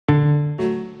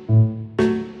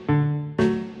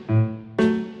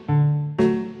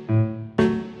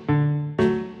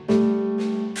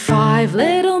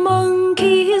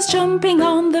jumping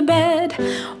on the bed.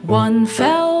 One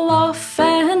fell off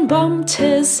and bumped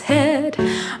his head.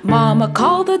 Mama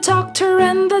called the doctor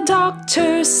and the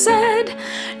doctor said,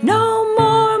 "No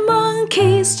more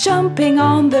monkeys jumping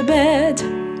on the bed."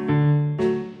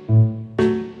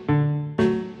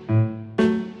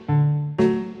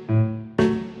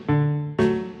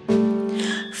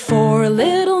 Four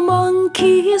little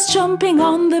monkeys jumping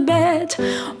on the bed.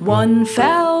 One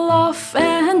fell off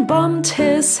and bumped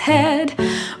his head.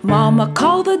 Mama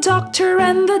called the doctor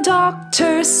and the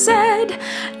doctor said,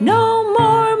 "No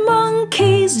more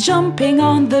monkeys jumping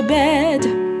on the bed."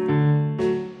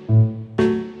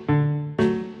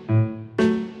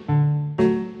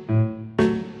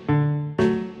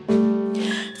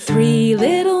 Three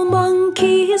little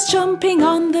monkeys jumping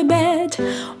on the bed.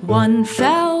 One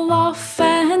fell off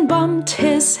and bumped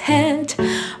his head.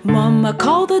 Mama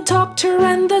called the doctor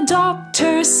and the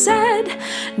doctor said,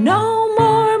 "No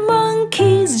more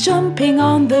monkeys jumping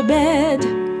on the bed."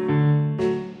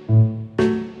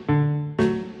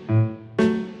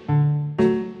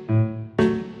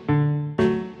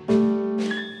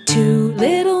 Two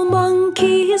little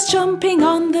monkeys jumping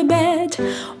on the bed.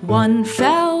 One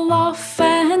fell off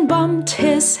and bumped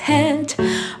his head.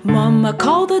 Mama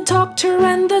called the doctor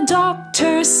and the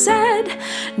doctor said,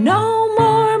 "No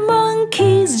more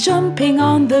monkeys jumping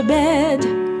on the bed."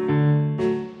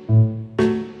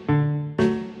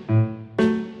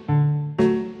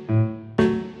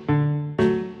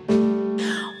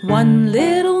 One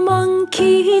little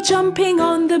monkey jumping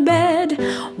on the bed.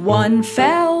 One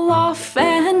fell off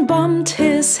and bumped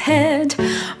his head.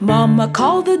 Mama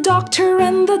called the doctor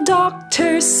and the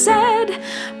doctor said,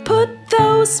 "Put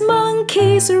those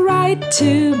monkeys right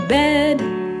to bed."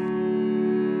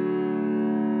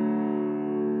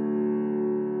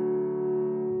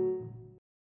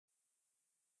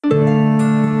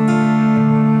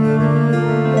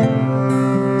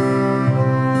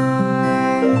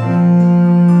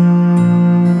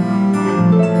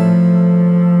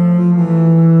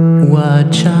 What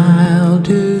child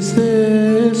is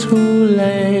this who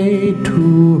lay to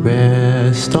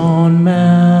rest on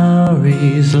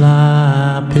Mary's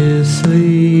lap is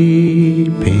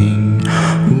sleeping,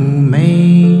 whom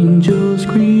angels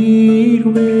greet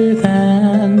with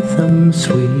anthems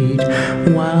sweet,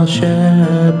 while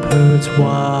shepherds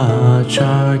watch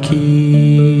are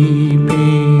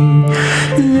keeping?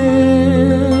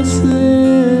 This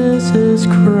is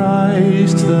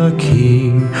Christ the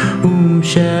King, whom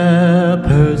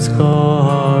shepherds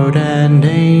guard and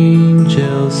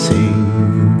angels sing.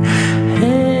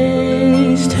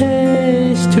 Haste,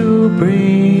 haste to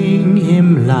bring him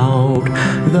loud,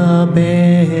 the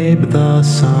babe, the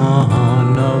Son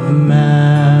of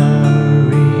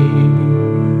Mary.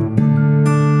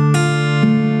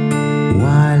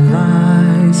 Why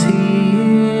lies he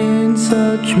in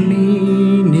such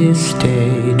mean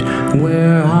estate,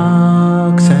 where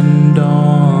ox and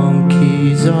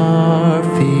donkeys are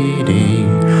feeding?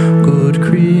 Good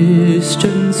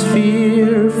Christians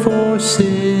fear, for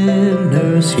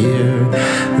sinners hear,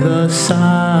 the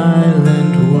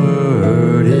silent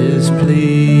word is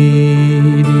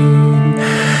pleading.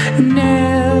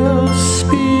 Nails,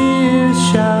 spears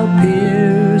shall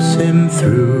pierce him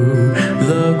through,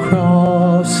 the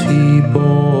cross he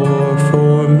bore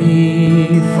for me,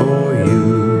 for you.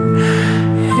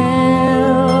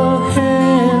 Hail,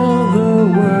 hail, the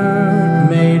Word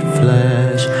made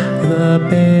flesh, the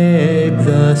babe,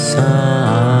 the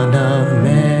Son of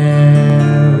Mary.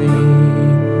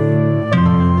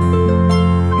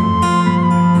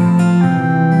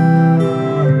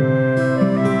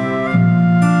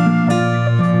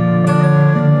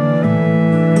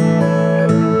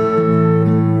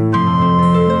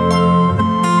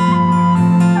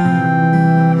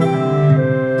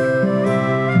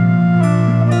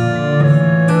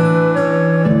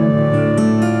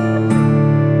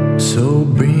 So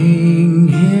bring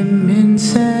him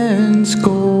incense,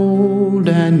 gold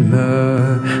and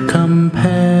myrrh, come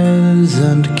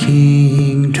peasant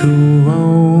king to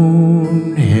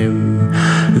own him,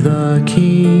 the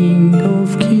King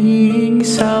of kings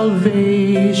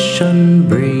salvation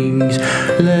brings.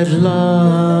 Let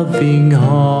loving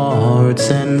hearts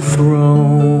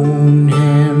enthrone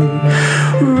him.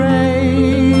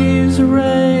 Raise,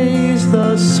 raise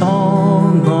the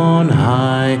song on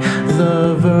high, the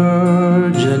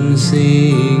Virgin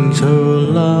sings her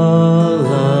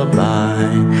lullaby.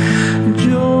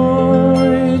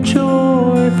 Joy,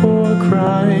 joy, for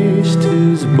Christ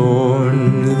is born,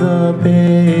 the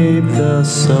babe, the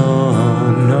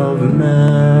Son of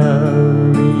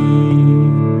Mary.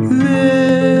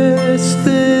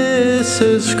 This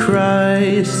is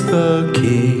Christ the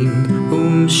King,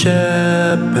 whom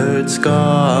shepherds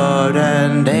guard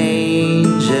and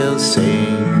angels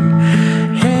sing.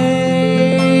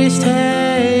 Haste,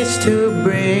 haste to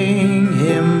bring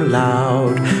him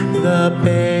loud, the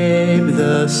babe,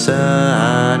 the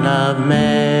Son of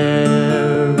Mary.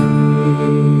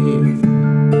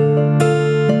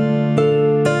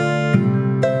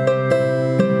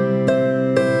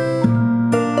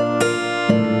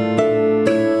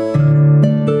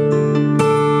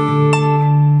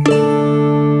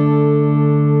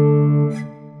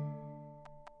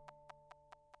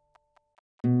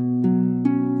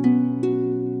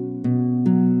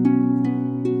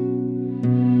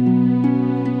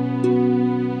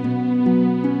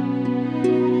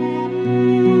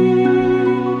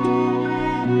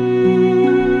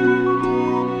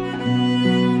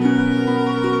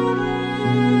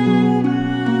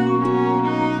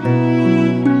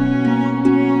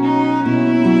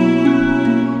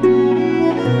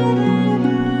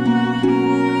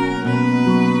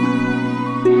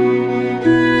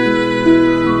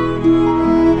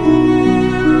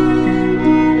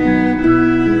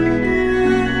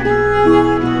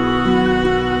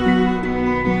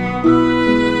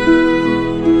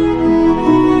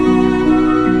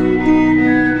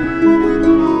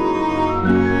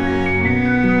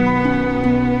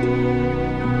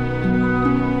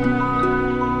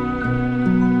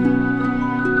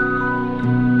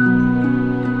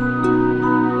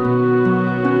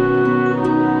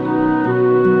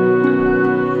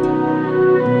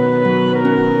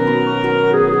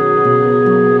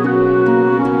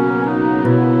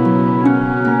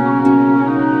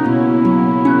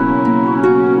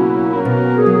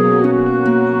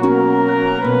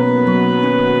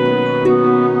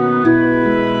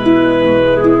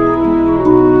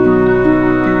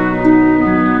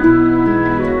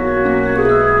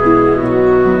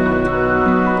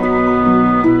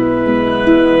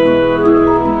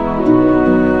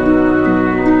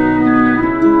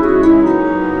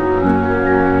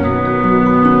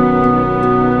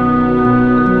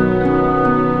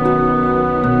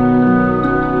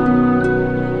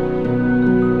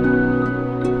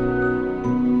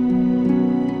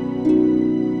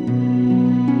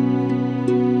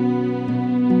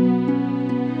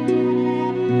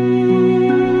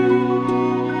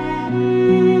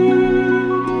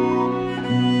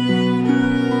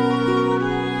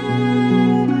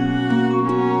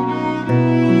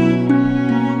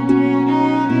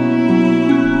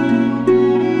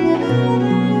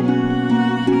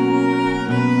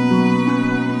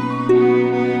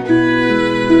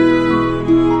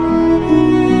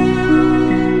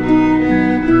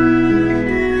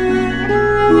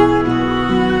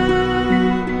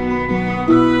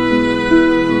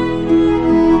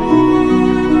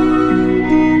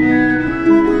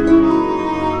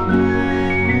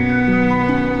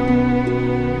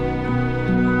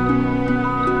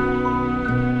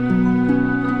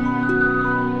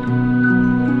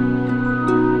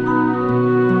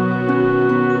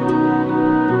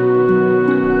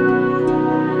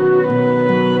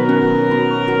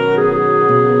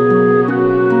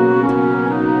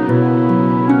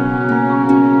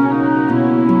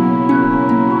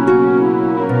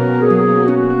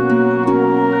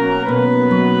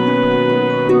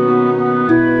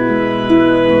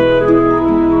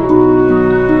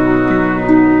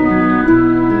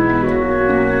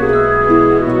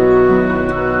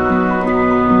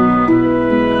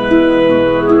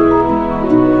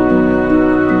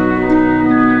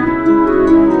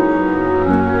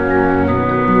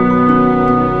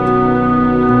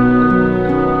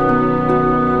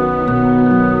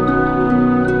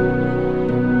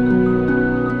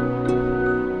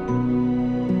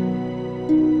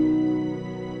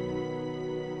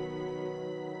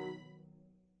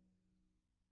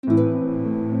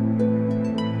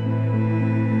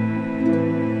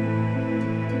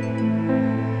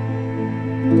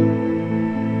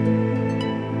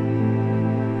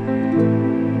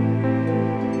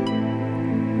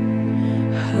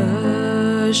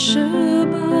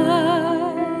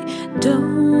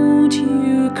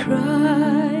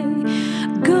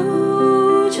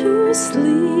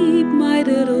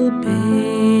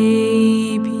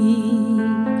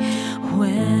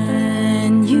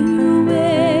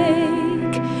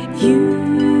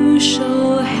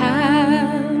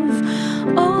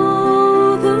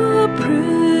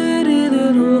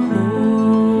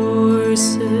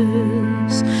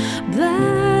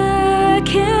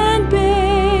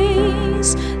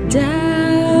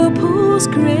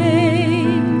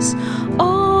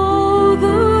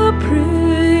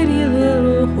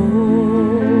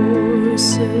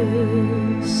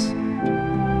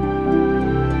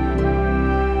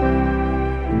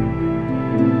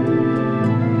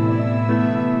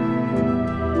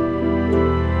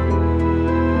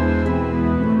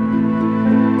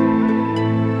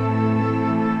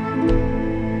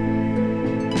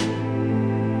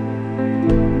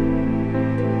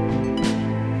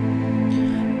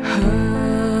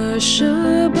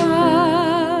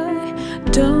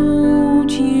 don't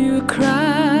you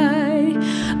cry.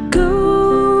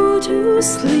 Go to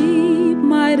sleep,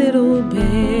 my little baby.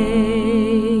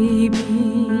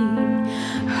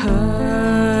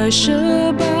 Hush-a-bye,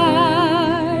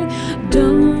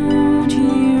 don't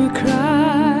you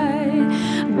cry.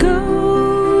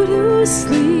 Go to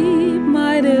sleep,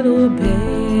 my little baby.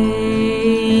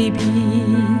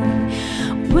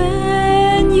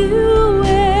 When you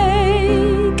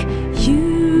wake,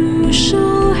 you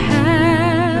shall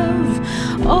have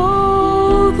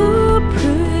all the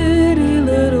pretty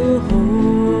little horses.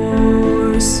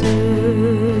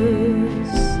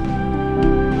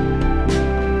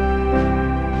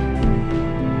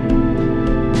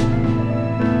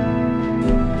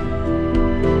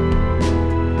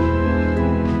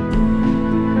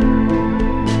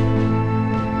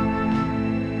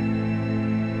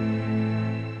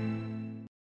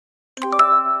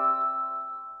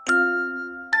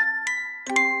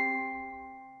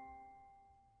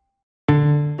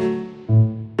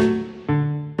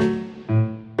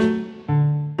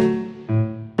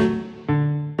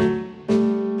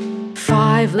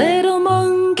 5 little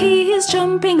monkeys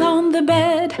jumping on the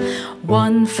bed.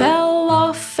 One fell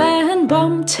off and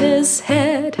bumped his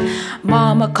head.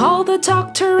 Mama called the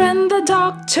doctor and the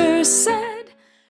doctor said,